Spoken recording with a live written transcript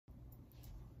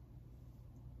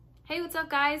Hey, what's up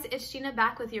guys? It's Sheena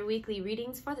back with your weekly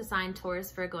readings for the sign Taurus,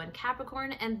 Virgo, and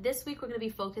Capricorn. And this week we're going to be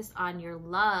focused on your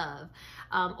love.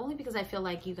 Only because I feel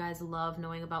like you guys love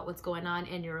knowing about what's going on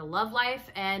in your love life.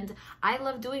 And I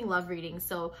love doing love readings.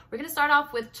 So we're going to start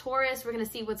off with Taurus. We're going to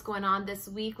see what's going on this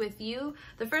week with you.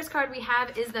 The first card we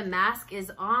have is the mask is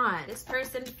on. This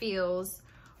person feels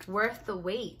worth the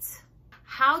wait.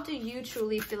 How do you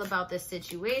truly feel about this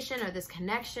situation or this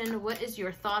connection? What is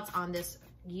your thoughts on this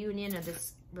union or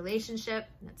this relationship?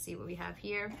 Let's see what we have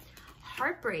here.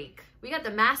 Heartbreak. We got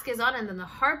the mask is on and then the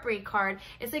heartbreak card.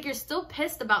 It's like you're still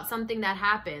pissed about something that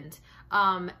happened.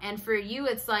 And for you,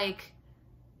 it's like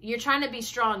you're trying to be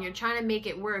strong. You're trying to make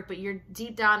it work, but you're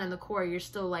deep down in the core, you're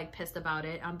still like pissed about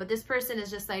it. But this person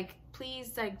is just like,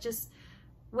 please, like, just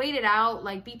wait it out,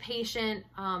 like be patient.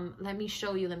 Let me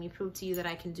show you, let me prove to you that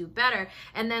I can do better.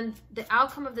 And then the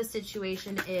outcome of the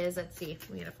situation is, let's see,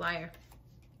 we get a flyer.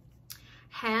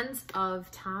 Hands of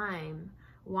time.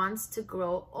 Wants to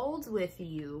grow old with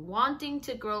you, wanting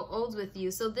to grow old with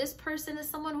you. So this person is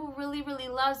someone who really, really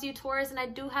loves you, Taurus, and I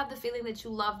do have the feeling that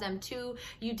you love them too.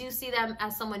 You do see them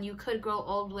as someone you could grow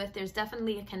old with. There's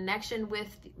definitely a connection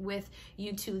with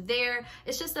you two there.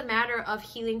 It's just a matter of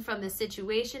healing from the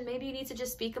situation. Maybe you need to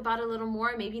just speak about it a little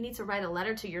more. Maybe you need to write a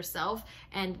letter to yourself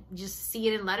and just see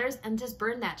it in letters and just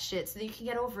burn that shit so that you can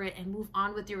get over it and move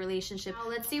on with your relationship. Now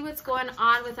let's see what's going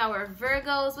on with our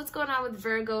Virgos. What's going on with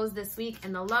Virgos this week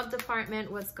in the love department?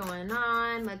 What's going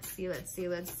on? Let's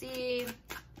see.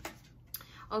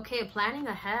 Okay, planning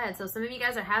ahead. So some of you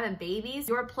guys are having babies.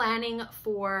 You're planning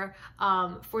for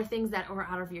things that are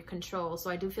out of your control. So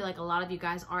I do feel like a lot of you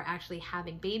guys are actually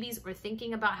having babies or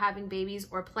thinking about having babies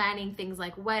or planning things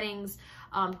like weddings,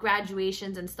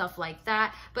 graduations and stuff like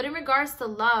that. But in regards to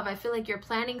love, I feel like you're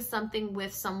planning something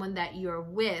with someone that you're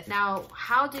with. Now,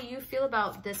 how do you feel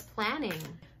about this planning?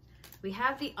 We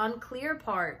have the unclear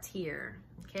part here.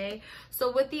 Okay,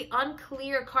 so with the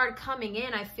unclear card coming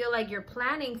in, I feel like you're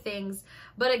planning things,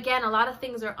 but again, a lot of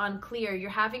things are unclear. You're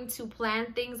having to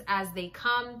plan things as they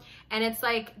come, and it's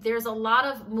like there's a lot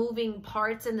of moving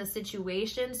parts in the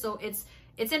situation, so it's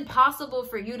impossible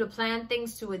for you to plan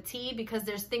things to a T because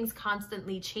there's things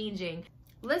constantly changing.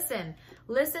 Listen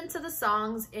to the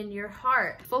songs in your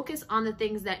heart. Focus on the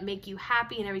things that make you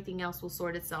happy and everything else will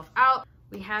sort itself out.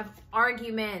 We have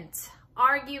argument.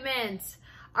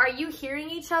 Are you hearing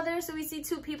each other? So we see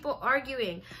two people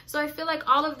arguing. So I feel like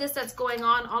all of this that's going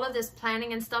on, all of this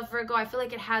planning and stuff, Virgo, I feel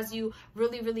like it has you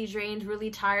really, really drained, really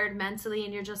tired mentally.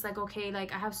 And you're just like, okay,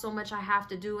 like I have so much I have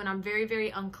to do. And I'm very, very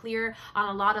unclear on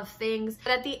a lot of things.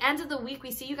 But at the end of the week,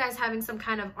 we see you guys having some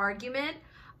kind of argument.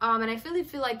 And I really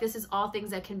feel like this is all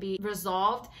things that can be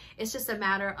resolved. It's just a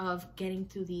matter of getting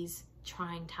through these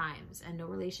trying times. And no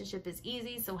relationship is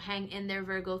easy. So hang in there,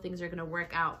 Virgo. Things are going to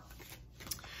work out.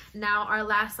 Now, our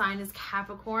last sign is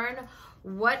Capricorn.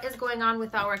 What is going on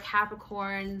with our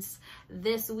Capricorns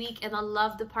this week in the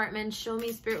love department? Show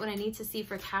me, Spirit, what I need to see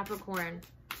for Capricorn.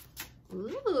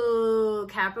 Ooh,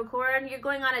 Capricorn, you're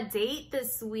going on a date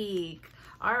this week.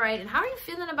 All right, and how are you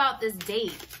feeling about this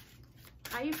date?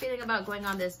 How are you feeling about going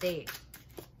on this date?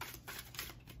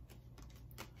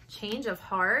 Change of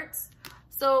heart.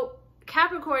 So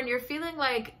Capricorn, you're feeling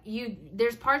like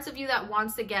there's parts of you that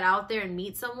wants to get out there and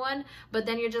meet someone, but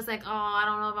then you're just like, oh, I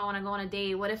don't know if I want to go on a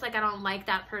date. What if like I don't like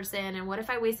that person? And what if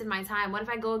I wasted my time? What if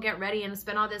I go get ready and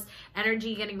spend all this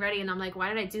energy getting ready and I'm like, why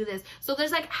did I do this? So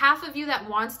there's like half of you that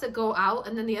wants to go out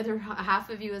and then the other half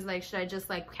of you is like, should I just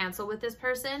like cancel with this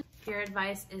person? Your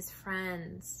advice is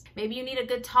friends. Maybe you need a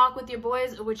good talk with your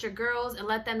boys or with your girls and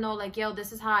let them know like, yo,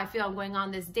 this is how I feel. I'm going on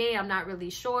this date. I'm not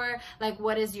really sure. Like,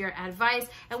 what is your advice?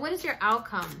 And what is your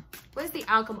outcome? What is the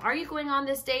outcome? Are you going on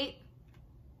this date?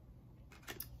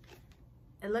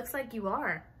 It looks like you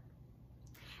are.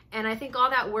 And I think all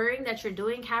that worrying that you're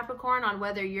doing, Capricorn, on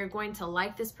whether you're going to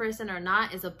like this person or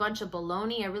not is a bunch of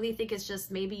baloney. I really think it's just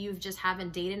maybe you've just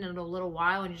haven't dated in a little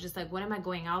while and you're just like, what am I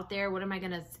going out there? What am I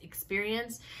going to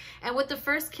experience? And with the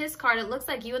first kiss card, it looks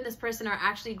like you and this person are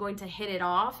actually going to hit it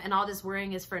off and all this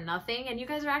worrying is for nothing. And you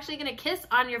guys are actually going to kiss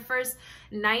on your first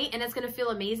night and it's going to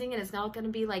feel amazing and it's not going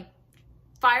to be like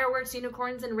fireworks,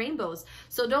 unicorns, and rainbows.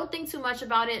 So don't think too much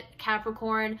about it,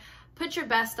 Capricorn. Put your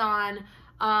best on.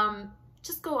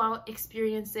 Just go out,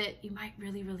 experience it. You might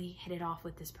really, really hit it off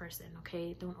with this person,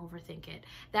 okay? Don't overthink it.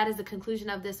 That is the conclusion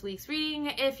of this week's reading.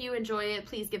 If you enjoy it,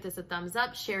 please give this a thumbs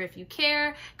up. Share if you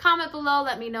care. Comment below.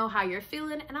 Let me know how you're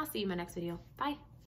feeling, and I'll see you in my next video. Bye.